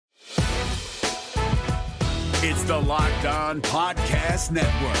It's the Locked On Podcast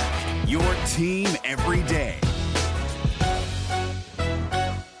Network, your team every day.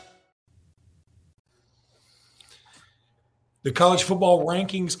 The college football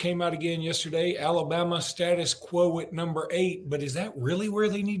rankings came out again yesterday. Alabama status quo at number 8, but is that really where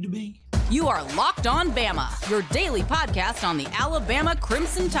they need to be? You are Locked On Bama, your daily podcast on the Alabama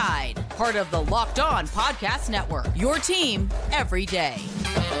Crimson Tide. Part of the Locked On Podcast Network, your team every day.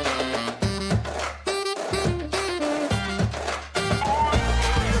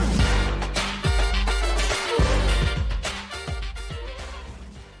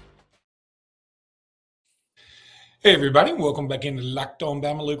 Hey, everybody. Welcome back into Locked On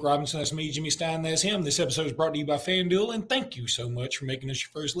Bama. Luke Robinson, that's me. Jimmy Stein, that's him. This episode is brought to you by FanDuel, and thank you so much for making us your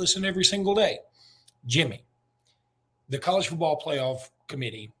first listen every single day. Jimmy, the College Football Playoff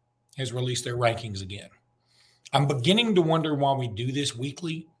Committee has released their rankings again. I'm beginning to wonder why we do this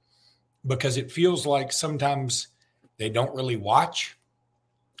weekly, because it feels like sometimes they don't really watch.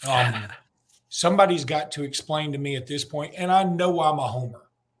 Somebody's got to explain to me at this point, and I know I'm a homer.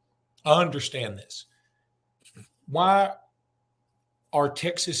 I understand this. Why are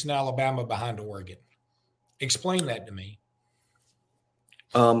Texas and Alabama behind Oregon? Explain that to me.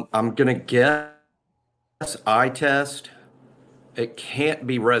 I'm going to guess eye test. It can't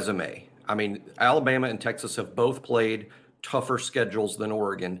be resume. I mean, Alabama and Texas have both played tougher schedules than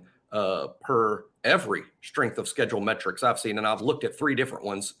Oregon per every strength of schedule metrics I've seen. And I've looked at 3 different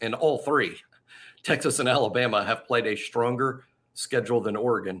ones, and all 3, Texas and Alabama, have played a stronger schedule than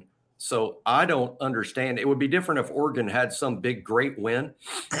Oregon. So I don't understand. It would be different if Oregon had some big, great win.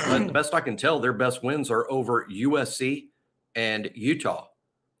 But the best I can tell, their best wins are over USC and Utah.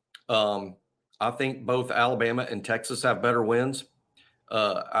 I think both Alabama and Texas have better wins.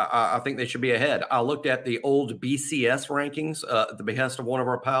 I think they should be ahead. I looked at the old BCS rankings at the behest of one of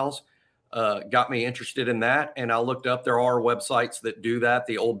our pals. Got me interested in that. And I looked up, there are websites that do that,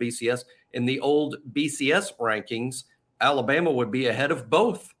 the old BCS. In the old BCS rankings, Alabama would be ahead of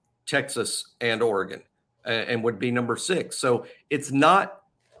both Texas and Oregon, and would be number 6. So it's not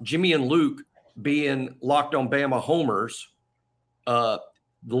Jimmy and Luke being Locked On Bama homers.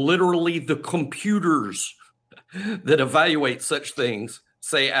 Literally the computers that evaluate such things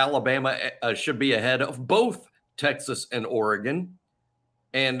say Alabama should be ahead of both Texas and Oregon.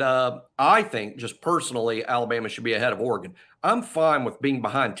 And I think, just personally, Alabama should be ahead of Oregon. I'm fine with being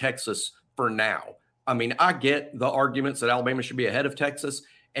behind Texas for now. I mean, I get the arguments that Alabama should be ahead of Texas,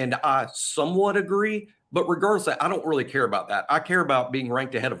 and I somewhat agree, but regardless of that, I don't really care about that. I care about being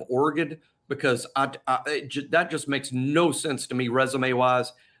ranked ahead of Oregon because that just makes no sense to me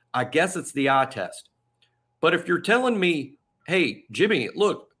resume-wise. I guess it's the eye test. But if you're telling me, hey, Jimmy,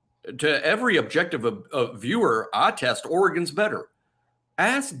 look, to every objective viewer, eye test, Oregon's better.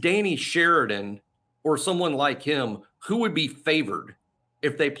 Ask Danny Sheridan or someone like him who would be favored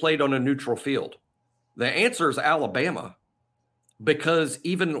if they played on a neutral field. The answer is Alabama. Because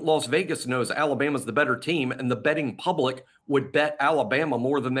even Las Vegas knows Alabama's the better team, and the betting public would bet Alabama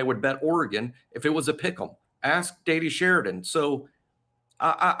more than they would bet Oregon if it was a pick 'em. Ask Danny Sheridan. So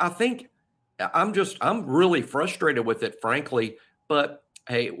I think I'm really frustrated with it, frankly. But,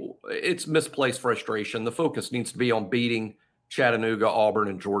 hey, it's misplaced frustration. The focus needs to be on beating Chattanooga, Auburn,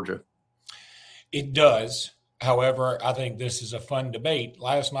 and Georgia. It does. However, I think this is a fun debate.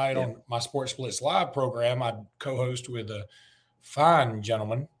 Last night on my Sports Blitz Live program, I co-host with a fine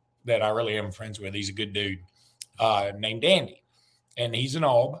gentleman that I really am friends with. He's a good dude named Andy, and he's an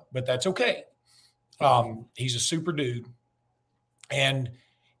Aub, but that's okay. He's a super dude, and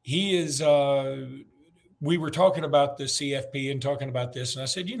he is we were talking about the CFP and talking about this, and I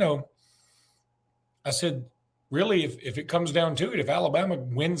said, really, if it comes down to it, if Alabama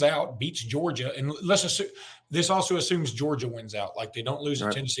wins out, beats Georgia, and let's assume this also assumes Georgia wins out, like they don't lose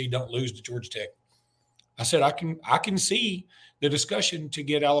to Tennessee, don't lose to Georgia Tech. I said, I can see the discussion to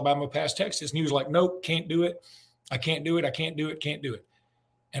get Alabama past Texas. And he was like, nope, can't do it. I can't do it. I can't do it. Can't do it.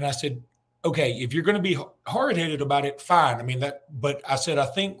 And I said, okay, if you're going to be hard-headed about it, fine. But I said, I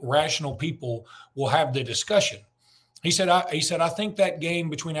think rational people will have the discussion. He said, I think that game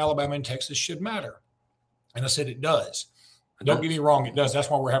between Alabama and Texas should matter. And I said, it does. Don't get me wrong, it does. That's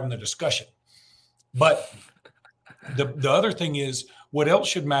why we're having the discussion. But the other thing is, what else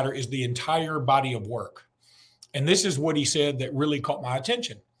should matter is the entire body of work. And this is what he said that really caught my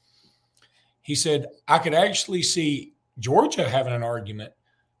attention. He said, I could actually see Georgia having an argument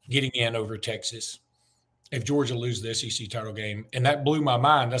getting in over Texas if Georgia loses the SEC title game. And that blew my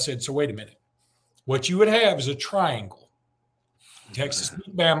mind. I said, so wait a minute. What you would have is a triangle. Texas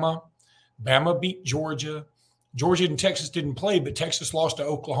beat Bama. Bama beat Georgia. Georgia and Texas didn't play, but Texas lost to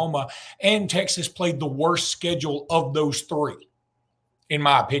Oklahoma, and Texas played the worst schedule of those three, in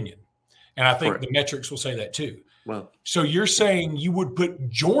my opinion. And I think the metrics will say that too. Well, so you're saying you would put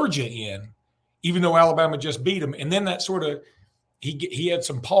Georgia in, even though Alabama just beat them, and then that sort of he had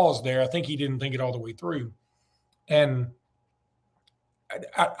some pause there. I think he didn't think it all the way through, and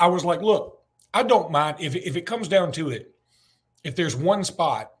I was like, look, I don't mind if it comes down to it. If there's one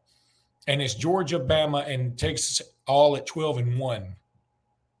spot, and it's Georgia, Bama, and Texas all at 12-1.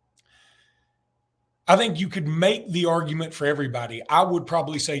 I think you could make the argument for everybody. I would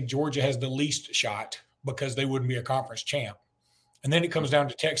probably say Georgia has the least shot because they wouldn't be a conference champ. And then it comes down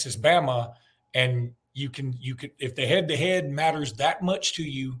to Texas, Bama, and you could if the head-to-head matters that much to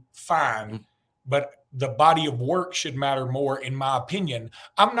you, fine. But the body of work should matter more, in my opinion.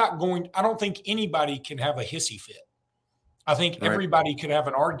 I don't think anybody can have a hissy fit. I think everybody could have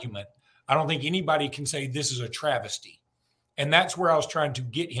an argument. I don't think anybody can say this is a travesty. And that's where I was trying to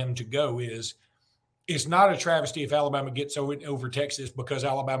get him to go is it's not a travesty if Alabama gets over Texas because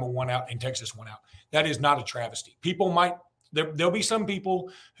Alabama won out and Texas won out. That is not a travesty. There'll be some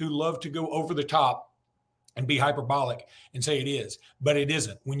people who love to go over the top and be hyperbolic and say it is, but it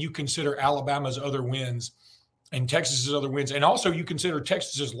isn't. When you consider Alabama's other wins and Texas's other wins, and also you consider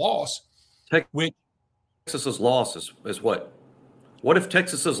Texas's loss, Texas's loss is what? What if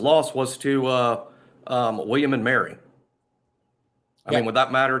Texas's loss was to William and Mary? I mean, would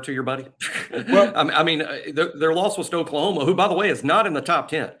that matter to your buddy? Well, I mean, their loss was to Oklahoma, who, by the way, is not in the top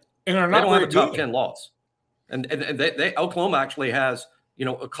 10. And they don't have a top 10 loss. And Oklahoma actually has,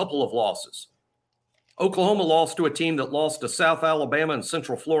 a couple of losses. Oklahoma lost to a team that lost to South Alabama and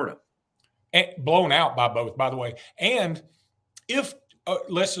Central Florida. And blown out by both, by the way. And if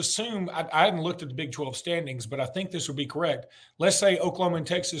let's assume I hadn't looked at the Big 12 standings, but I think this would be correct. Let's say Oklahoma and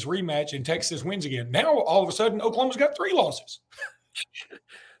Texas rematch and Texas wins again. Now, all of a sudden, Oklahoma's got 3 losses.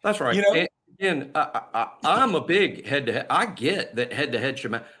 That's right. And I'm a big head-to-head. I get that head-to-head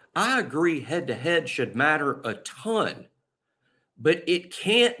should matter. I agree head-to-head should matter a ton, but it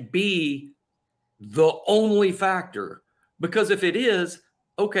can't be the only factor. Because if it is,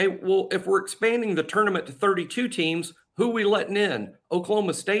 okay, well, if we're expanding the tournament to 32 teams, who are we letting in?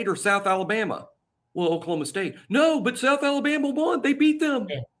 Oklahoma State or South Alabama? Well, Oklahoma State. No, but South Alabama won. They beat them.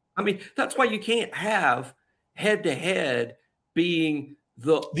 Yeah. I mean, that's why you can't have head-to-head being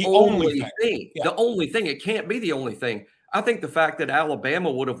the only thing. Yeah. The only thing. It can't be the only thing. I think the fact that Alabama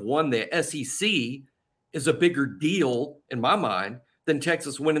would have won the SEC is a bigger deal in my mind than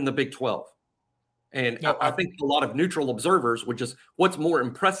Texas winning the Big 12. And I think a lot of neutral observers would just, what's more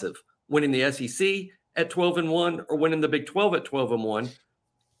impressive, winning the SEC at 12-1 or winning the Big 12 at 12-1?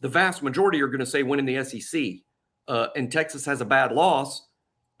 The vast majority are going to say winning the SEC. And Texas has a bad loss.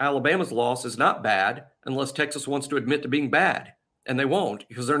 Alabama's loss is not bad unless Texas wants to admit to being bad. And they won't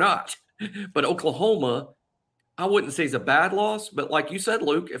because they're not. But Oklahoma, I wouldn't say is a bad loss. But like you said,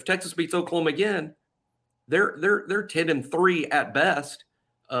 Luke, if Texas beats Oklahoma again, they're 10-3 at best.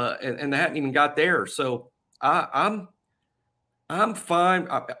 And they hadn't even got there. So I'm fine.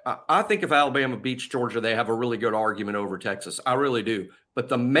 I think if Alabama beats Georgia, they have a really good argument over Texas. I really do. But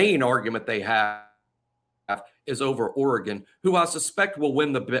the main argument they have is over Oregon, who I suspect will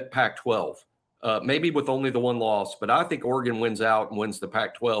win the Pac-12, maybe with only the one loss. But I think Oregon wins out and wins the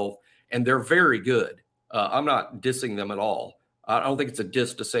Pac-12, and they're very good. I'm not dissing them at all. I don't think it's a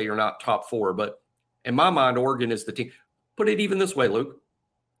diss to say you're not top 4. But in my mind, Oregon is the team. Put it even this way, Luke.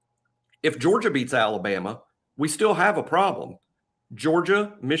 If Georgia beats Alabama, we still have a problem.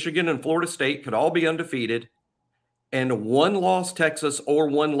 Georgia, Michigan, and Florida State could all be undefeated, and one loss Texas or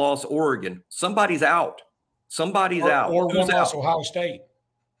one loss Oregon. Somebody's out. Somebody's out. Or one loss Ohio State.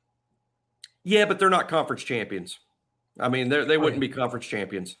 Yeah, but they're not conference champions. I mean, they wouldn't be conference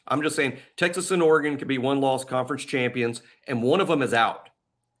champions. I'm just saying Texas and Oregon could be one loss conference champions, and one of them is out.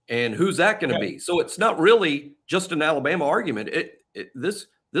 And who's that going to be? So it's not really just an Alabama argument. This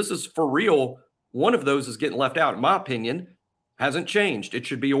is for real. One of those is getting left out, in my opinion. Hasn't changed. It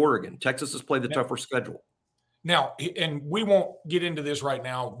should be Oregon. Texas has played the tougher schedule. Now, and we won't get into this right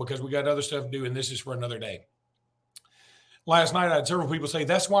now because we got other stuff to do, and this is for another day. Last night, I had several people say,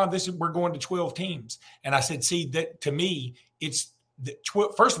 that's why we're going to 12 teams. And I said, see, that to me, it's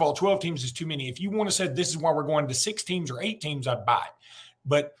first of all, 12 teams is too many. If you want to say this is why we're going to 6 teams or 8 teams, I'd buy it.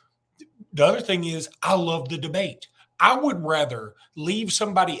 But the other thing is, I love the debate. I would rather leave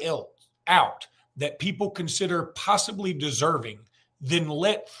somebody else out that people consider possibly deserving than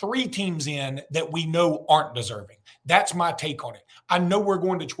let 3 teams in that we know aren't deserving. That's my take on it. I know we're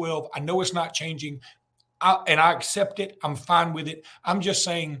going to 12. I know it's not changing. And I accept it. I'm fine with it. I'm just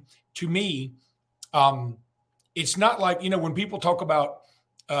saying, to me, it's not like, when people talk about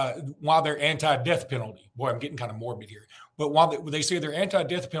why they're anti-death penalty. Boy, I'm getting kind of morbid here. But while they say they're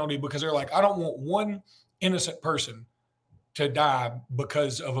anti-death penalty because they're like, I don't want one innocent person to die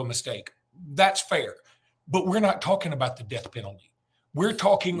because of a mistake. That's fair. But we're not talking about the death penalty. We're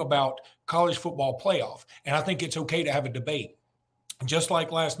talking about college football playoff. And I think it's okay to have a debate. Just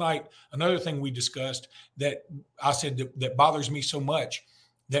like last night, another thing we discussed that I said that bothers me so much,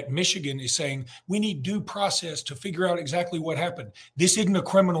 that Michigan is saying we need due process to figure out exactly what happened. This isn't a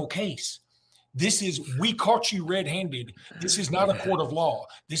criminal case. This is, we caught you red-handed. This is not a court of law.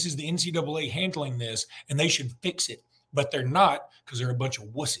 This is the NCAA handling this, and they should fix it. But they're not, because they're a bunch of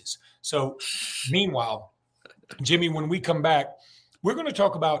wusses. So meanwhile, Jimmy, when we come back, we're going to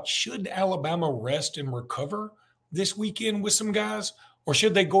talk about, should Alabama rest and recover this weekend with some guys, or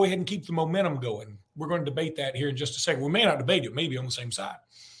should they go ahead and keep the momentum going? We're going to debate that here in just a second. We may not debate it, maybe on the same side.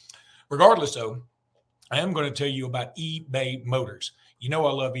 Regardless, though, I am going to tell you about eBay Motors. I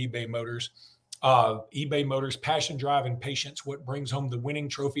love eBay Motors. eBay Motors, passion, drive, and patience. What brings home the winning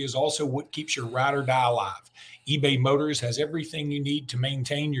trophy is also what keeps your ride or die alive. eBay Motors has everything you need to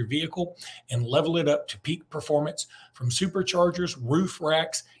maintain your vehicle and level it up to peak performance, from superchargers, roof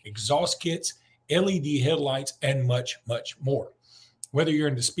racks, exhaust kits, LED headlights, and much, much more. Whether you're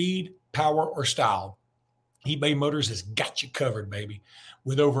into speed, power, or style, eBay Motors has got you covered, baby.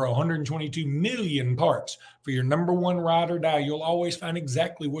 With over 122 million parts for your number one ride or die, you'll always find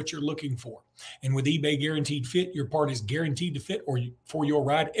exactly what you're looking for. And with eBay Guaranteed Fit, your part is guaranteed to fit for your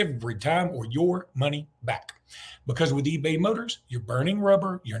ride every time, or your money back. Because with eBay Motors, you're burning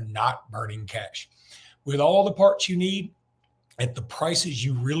rubber, you're not burning cash. With all the parts you need at the prices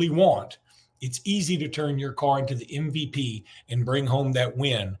you really want, it's easy to turn your car into the MVP and bring home that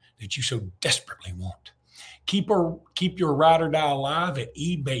win that you so desperately want. Keep your ride or die alive at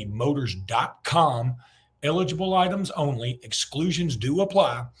ebaymotors.com. Eligible items only. Exclusions do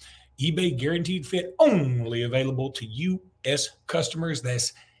apply. eBay Guaranteed Fit only available to U.S. customers.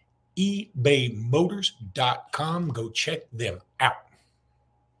 That's ebaymotors.com. Go check them out.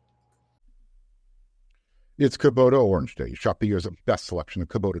 It's Kubota Orange Day. Shop the year's best selection of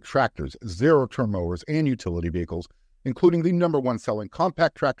Kubota tractors, zero-turn mowers, and utility vehicles, including the number one selling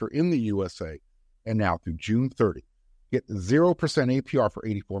compact tractor in the USA. And now through June 30, get 0% APR for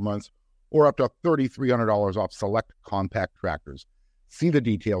 84 months or up to $3,300 off select compact tractors. See the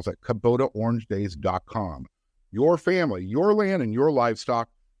details at KubotaOrangeDays.com. Your family, your land, and your livestock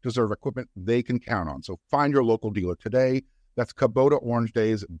deserve equipment they can count on. So find your local dealer today. That's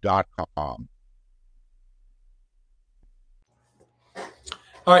KubotaOrangeDays.com.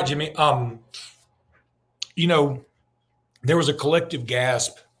 All right, Jimmy. There was a collective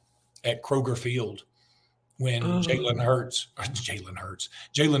gasp at Kroger Field when Jalen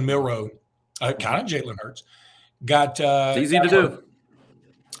Milroe, got it's easy to do.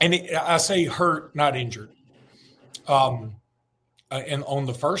 And I say hurt, not injured. And on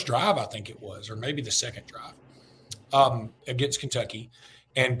the first drive, I think it was, or maybe the second drive, against Kentucky.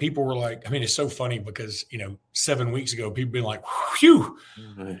 And people were like, it's so funny because, 7 weeks ago, people been like, whew,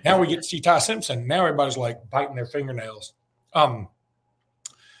 now we get to see Ty Simpson. Now everybody's like biting their fingernails.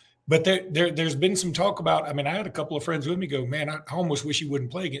 But there's been some talk about, I had a couple of friends with me go, man, I almost wish he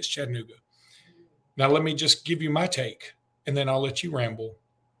wouldn't play against Chattanooga. Now, let me just give you my take, and then I'll let you ramble.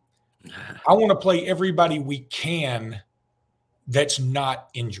 I want to play everybody we can that's not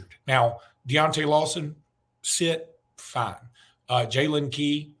injured. Now, Deontay Lawson, sit, fine. Jalen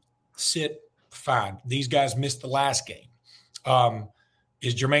Key, sit, fine. These guys missed the last game.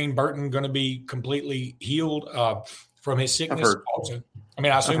 Is Jermaine Burton going to be completely healed from his sickness? I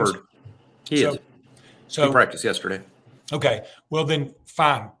assume so. He is. So he practiced yesterday. Okay. Well, then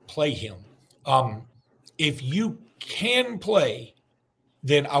fine, play him. If you can play,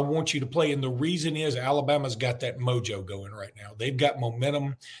 then I want you to play. And the reason is Alabama's got that mojo going right now. They've got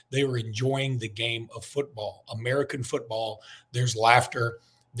momentum. They are enjoying the game of football, American football. There's laughter.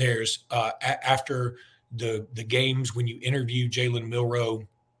 There's after the games when you interview Jalen Milroe,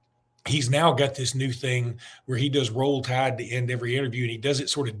 he's now got this new thing where he does Roll Tide to end every interview, and he does it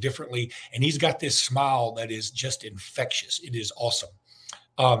sort of differently. And he's got this smile that is just infectious. It is awesome.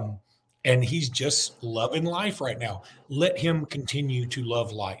 And he's just loving life right now. Let him continue to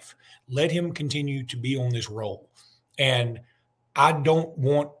love life. Let him continue to be on this roll. And I'm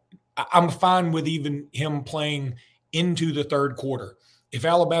fine with even him playing into the third quarter. If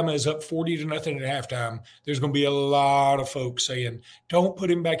Alabama is up 40-0 at halftime, there's going to be a lot of folks saying, don't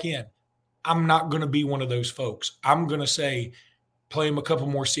put him back in. I'm not going to be one of those folks. I'm going to say, play him a couple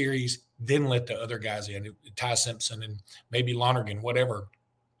more series, then let the other guys in, Ty Simpson and maybe Lonergan, whatever.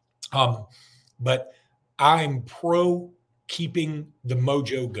 But I'm pro keeping the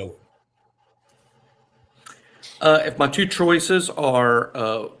mojo going. If my two choices are,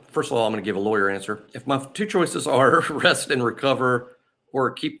 first of all, I'm going to give a lawyer answer. If my two choices are rest and recover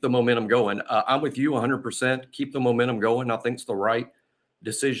or keep the momentum going, I'm with you 100%. Keep the momentum going. I think it's the right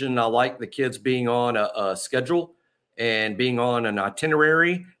decision. I like the kids being on a schedule and being on an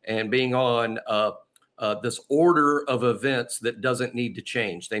itinerary and being on this order of events that doesn't need to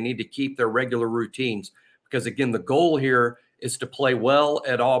change. They need to keep their regular routines because, again, the goal here is to play well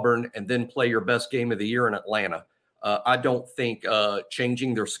at Auburn and then play your best game of the year in Atlanta. I don't think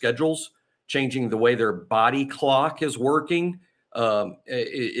changing their schedules, changing the way their body clock is working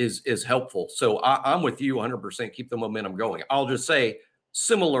is helpful. So I'm with you 100%. Keep the momentum going. I'll just say,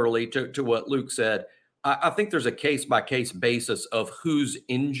 similarly to what Luke said, I think there's a case-by-case basis of who's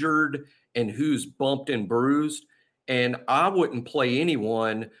injured and who's bumped and bruised. And I wouldn't play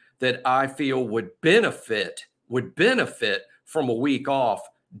anyone that I feel would benefit from a week off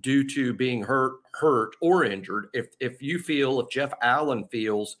due to being hurt or injured. If Jeff Allen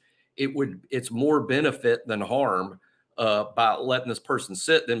feels it's more benefit than harm by letting this person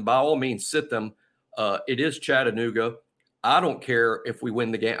sit, then by all means sit them. It is Chattanooga. I don't care if we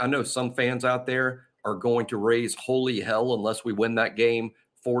win the game. I know some fans out there are going to raise holy hell unless we win that game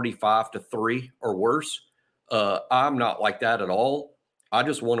 45-3 or worse. I'm not like that at all. I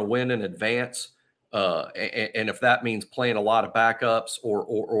just want to win in advance. And if that means playing a lot of backups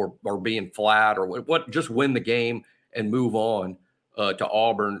or being flat or what, just win the game and move on to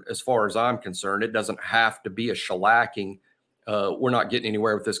Auburn. As far as I'm concerned, it doesn't have to be a shellacking. We're not getting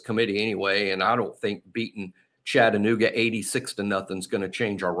anywhere with this committee anyway. And I don't think beating Chattanooga 86-0 is going to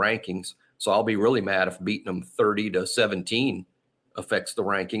change our rankings. So I'll be really mad if beating them 30-17 affects the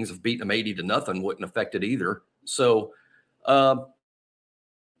rankings. If beating them 80-0 wouldn't affect it either. So I'm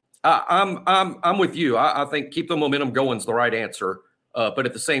with you. I think keep the momentum going is the right answer. But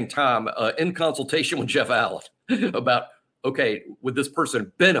at the same time, in consultation with Jeff Allen about, okay, would this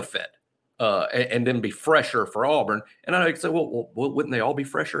person benefit and then be fresher for Auburn? And I say, well, wouldn't they all be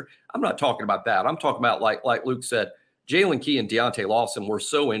fresher? I'm not talking about that. I'm talking about, like Luke said, Jalen Key and Deontay Lawson were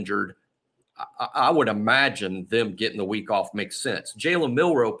so injured. I would imagine them getting the week off makes sense. Jalen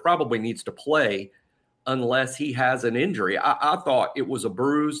Milroe probably needs to play unless he has an injury. I thought it was a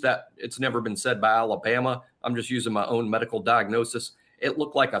bruise. That it's never been said by Alabama. I'm just using my own medical diagnosis. It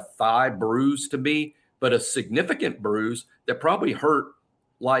looked like a thigh bruise to me, but a significant bruise that probably hurt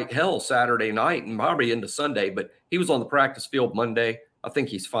like hell Saturday night and probably into Sunday. But he was on the practice field Monday. I think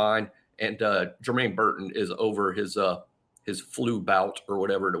he's fine. And Jermaine Burton is over his flu bout or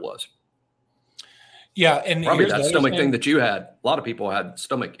whatever it was. Yeah, and probably that stomach thing that you had. A lot of people had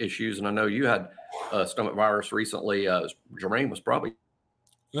stomach issues, and I know you had stomach virus recently. Jermaine was probably.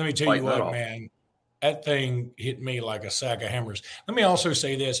 Let me tell you what, man, that thing hit me like a sack of hammers. Let me also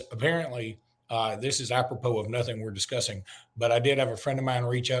say this. Apparently, this is apropos of nothing we're discussing, but I did have a friend of mine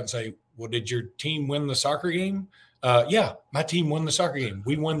reach out and say, well, did your team win the soccer game? Yeah, my team won the soccer game.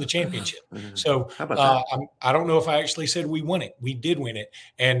 We won the championship. So I don't know if I actually said we won it. We did win it.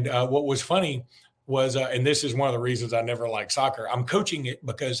 And what was funny was, and this is one of the reasons I never liked soccer. I'm coaching it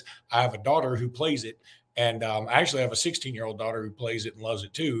because I have a daughter who plays it. And I actually have a 16-year-old daughter who plays it and loves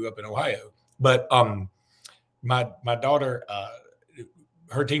it too up in Ohio. But my daughter,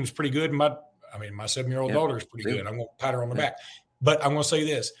 her team's pretty good. My 7-year-old daughter is pretty good. I'm going to pat her on the back. But I'm going to say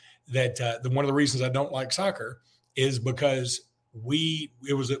this, that one of the reasons I don't like soccer is because we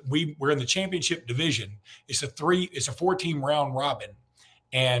were in the championship division. It's a 4-team round robin.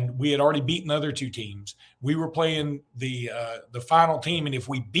 And we had already beaten the other two teams. We were playing the final team, and if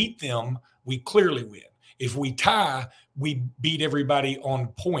we beat them, we clearly win. If we tie, we beat everybody on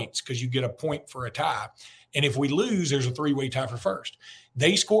points because you get a point for a tie. And if we lose, there's a 3-way tie for first.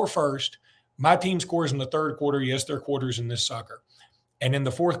 They score first. My team scores in the third quarter. Yes, there are quarters in this soccer. And in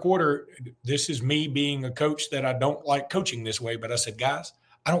the fourth quarter, this is me being a coach that I don't like coaching this way, but I said, guys,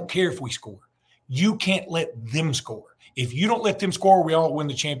 I don't care if we score. You can't let them score. If you don't let them score, we all win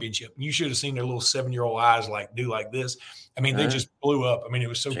the championship. You should have seen their little 7-year-old eyes do like this. I mean, they just blew up. I mean, it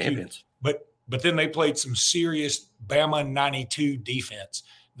was so cute. But then they played some serious Bama 92 defense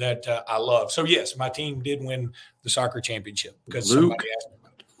that I love. So, yes, my team did win the soccer championship because somebody asked me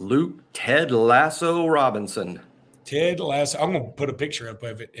about it. Luke Ted Lasso Robinson. Ted Lasso. I'm going to put a picture up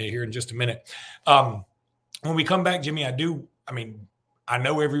of it here in just a minute. When we come back, Jimmy, I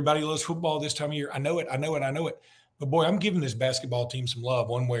know everybody loves football this time of year. I know it. But, boy, I'm giving this basketball team some love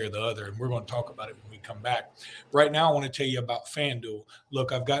one way or the other, and we're going to talk about it when we come back. Right now, I want to tell you about FanDuel.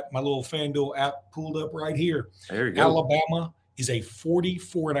 Look, I've got my little FanDuel app pulled up right here. There you go. Alabama is a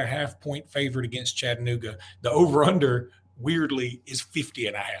 44.5-point favorite against Chattanooga. The over-under, weirdly, is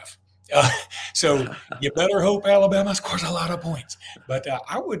 50.5. So you better hope Alabama scores a lot of points. But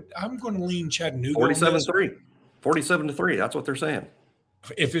I'm going to lean Chattanooga. 47-3. 47-3. That's what they're saying.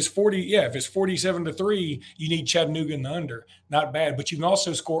 If it's 47-3, you need Chattanooga in the under. Not bad. But you can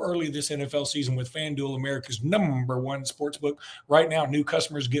also score early this NFL season with FanDuel, America's #1 sportsbook. Right now, new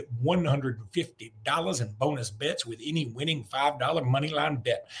customers get $150 in bonus bets with any winning $5 moneyline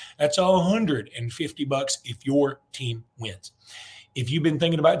bet. That's $150 if your team wins. If you've been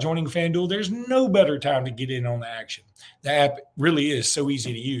thinking about joining FanDuel, there's no better time to get in on the action. The app really is so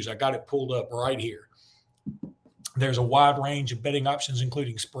easy to use. I got it pulled up right here. There's a wide range of betting options,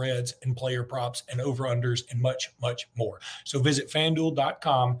 including spreads and player props and over-unders and much, much more. So visit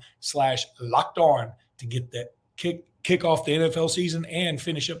FanDuel.com/lockedon to get that kick off the NFL season and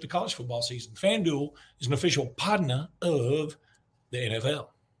finish up the college football season. FanDuel is an official partner of the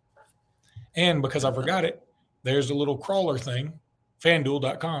NFL. And because I forgot it, there's a little crawler thing,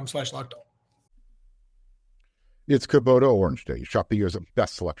 FanDuel.com/lockedon. It's Kubota Orange Day. Shop the year's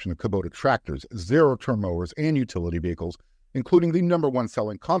best selection of Kubota tractors, zero-turn mowers, and utility vehicles, including the #1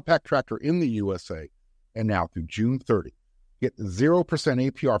 selling compact tractor in the USA. And now through June 30, get 0%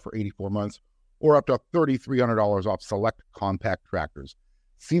 APR for 84 months or up to $3,300 off select compact tractors.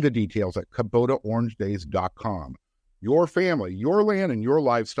 See the details at KubotaOrangeDays.com. Your family, your land, and your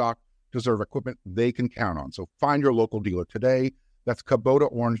livestock deserve equipment they can count on. So find your local dealer today. That's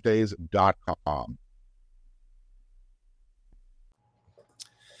KubotaOrangeDays.com.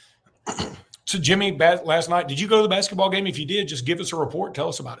 So, Jimmy, last night, did you go to the basketball game? If you did, just give us a report. Tell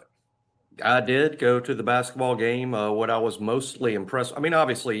us about it. I did go to the basketball game. What I was mostly impressed,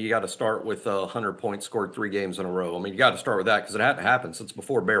 obviously you got to start with 100 points scored 3 games in a row. You got to start with that because it hadn't happened since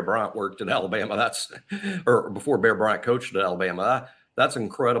before Bear Bryant worked at Alabama. Or before Bear Bryant coached at Alabama. That's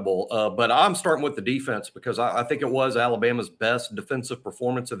incredible. But I'm starting with the defense because I think it was Alabama's best defensive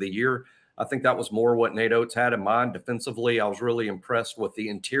performance of the year. I think that was more what Nate Oates had in mind defensively. I was really impressed with the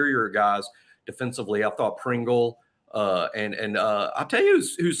interior guys defensively. I thought Pringle and I'll tell you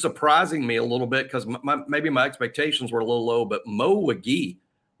who's surprising me a little bit because maybe my expectations were a little low, but Mo Wagee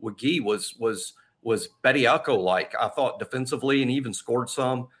was Bediako-like. I thought defensively and even scored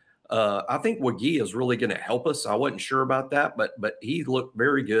some. I think Wagee is really going to help us. I wasn't sure about that, but he looked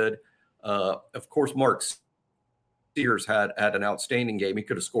very good. Of course, Mark Sears had an outstanding game. He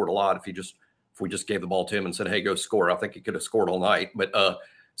could have scored a lot if we just gave the ball to him and said, "Hey, go score." I think he could have scored all night. But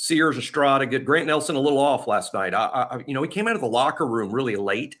Sears, Estrada, good. Grant Nelson a little off last night. He came out of the locker room really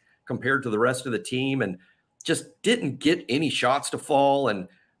late compared to the rest of the team and just didn't get any shots to fall. And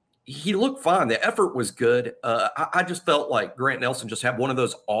he looked fine. The effort was good. I just felt like Grant Nelson just had one of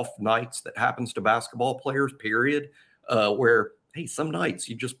those off nights that happens to basketball players, period, where, hey, some nights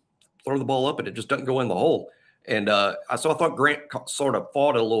you just throw the ball up and it just doesn't go in the hole. And so I thought Grant sort of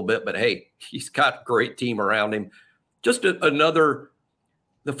fought it a little bit, but hey, he's got a great team around him. Just the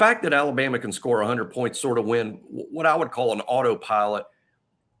fact that Alabama can score 100 points sort of win what I would call an autopilot.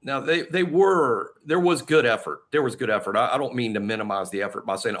 Now there was good effort. There was good effort. I don't mean to minimize the effort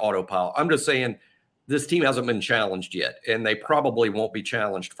by saying autopilot. I'm just saying this team hasn't been challenged yet, and they probably won't be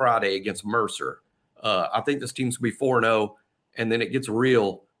challenged Friday against Mercer. I think this team's going to be 4-0, and then it gets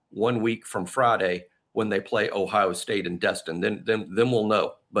real 1 week from Friday when they play Ohio State and Destin. Then we'll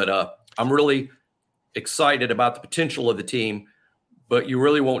know. But I'm really excited about the potential of the team, but you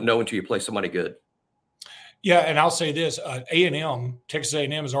really won't know until you play somebody good. Yeah, and I'll say this, Texas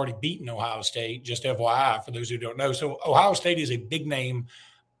A&M has already beaten Ohio State, just FYI, for those who don't know. So Ohio State is a big name.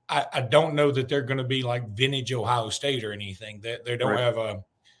 I don't know that they're going to be like vintage Ohio State or anything. They don't have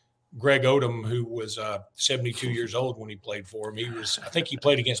Greg Odom, who was 72 years old when he played for him. I think he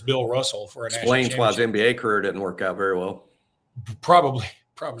played against Bill Russell for a national championship. Explains why his NBA career didn't work out very well. Probably.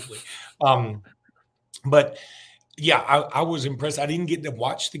 But yeah, I was impressed. I didn't get to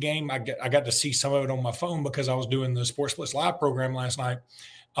watch the game. I got to see some of it on my phone because I was doing the Sports Plus Live program last night.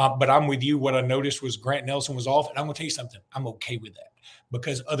 But I'm with you. What I noticed was Grant Nelson was off. And I'm going to tell you something. I'm okay with that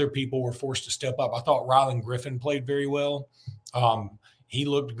because other people were forced to step up. I thought Rylan Griffin played very well. He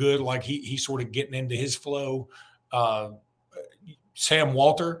looked good, like he's sort of getting into his flow. Sam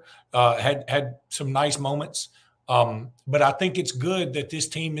Walter had some nice moments. But I think it's good that this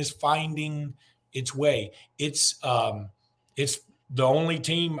team is finding its way. It's the only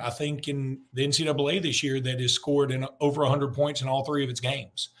team, I think, in the NCAA this year that has scored in over 100 points in all 3 of its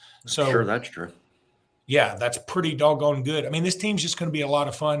games. So sure, that's true. Yeah, that's pretty doggone good. I mean, this team's just going to be a lot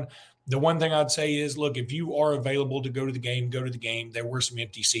of fun. The one thing I'd say is, look, if you are available to go to the game, go to the game. There were some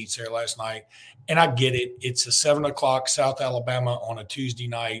empty seats there last night, and I get it. It's a 7:00 South Alabama on a Tuesday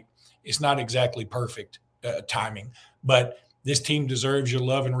night. It's not exactly perfect timing, but this team deserves your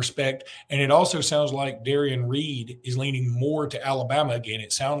love and respect. And it also sounds like Darian Reed is leaning more to Alabama again.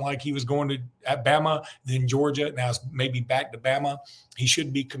 It sounded like he was going to Bama, then Georgia. Now it's maybe back to Bama. He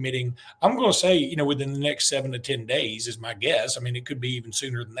should be committing, I'm going to say, within the next 7 to 10 days is my guess. I mean, it could be even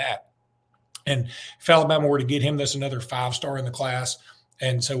sooner than that. And if Alabama were to get him, that's another 5-star in the class.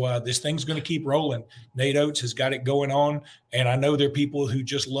 And so this thing's going to keep rolling. Nate Oates has got it going on. And I know there are people who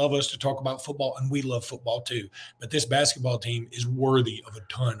just love us to talk about football, and we love football too. But this basketball team is worthy of a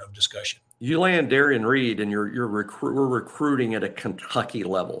ton of discussion. You land Darian Reed, and we're recruiting at a Kentucky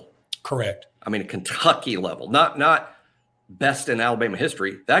level. Correct. I mean, a Kentucky level, not best in Alabama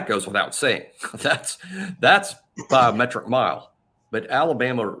history. That goes without saying. That's by a metric mile. But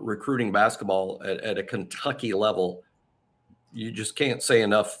Alabama recruiting basketball at a Kentucky level, you just can't say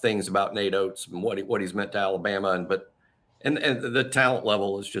enough things about Nate Oates and what he's meant to Alabama. And the talent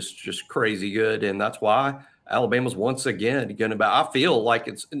level is just crazy good. And that's why Alabama's once again going to – I feel like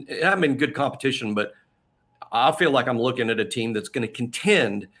I'm in good competition, but I feel like I'm looking at a team that's going to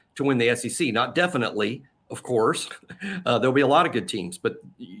contend to win the SEC. Not definitely, of course. There'll be a lot of good teams, but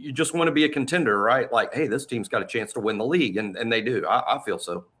you just want to be a contender, right? Like, hey, this team's got a chance to win the league, and they do. I feel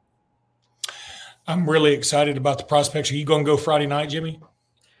so. I'm really excited about the prospects. Are you going to go Friday night, Jimmy?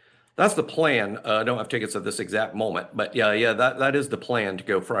 That's the plan. I don't have tickets at this exact moment, but yeah, that is the plan, to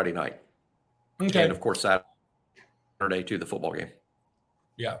go Friday night. Okay. And of course, Saturday to the football game.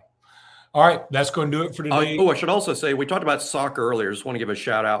 Yeah. All right. That's going to do it for today. I should also say, we talked about soccer earlier. Just want to give a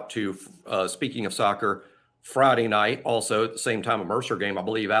shout out to, speaking of soccer, Friday night, also at the same time, a Mercer game. I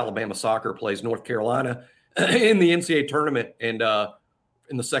believe Alabama soccer plays North Carolina in the NCAA tournament, and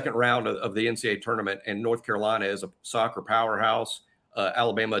in the second round of the NCAA tournament, and North Carolina is a soccer powerhouse.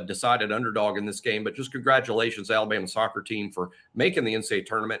 Alabama decided underdog in this game, but just congratulations, Alabama soccer team, for making the NCAA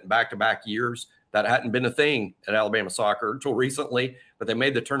tournament in back-to-back years. That hadn't been a thing at Alabama soccer until recently, but they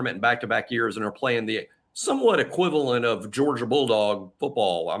made the tournament in back-to-back years and are playing the somewhat equivalent of Georgia Bulldog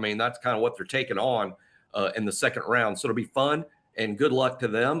football. I mean, that's kind of what they're taking on in the second round. So it'll be fun, and good luck to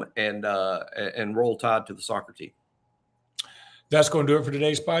them, and roll tide to the soccer team. That's going to do it for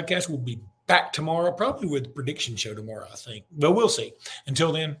today's podcast. We'll be back tomorrow, probably with the prediction show tomorrow, I think. But we'll see.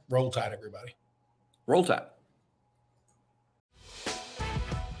 Until then, roll tide, everybody. Roll tide.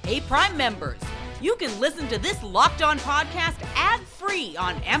 Hey, Prime members, you can listen to this Locked On podcast ad-free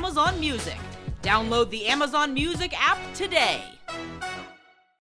on Amazon Music. Download the Amazon Music app today.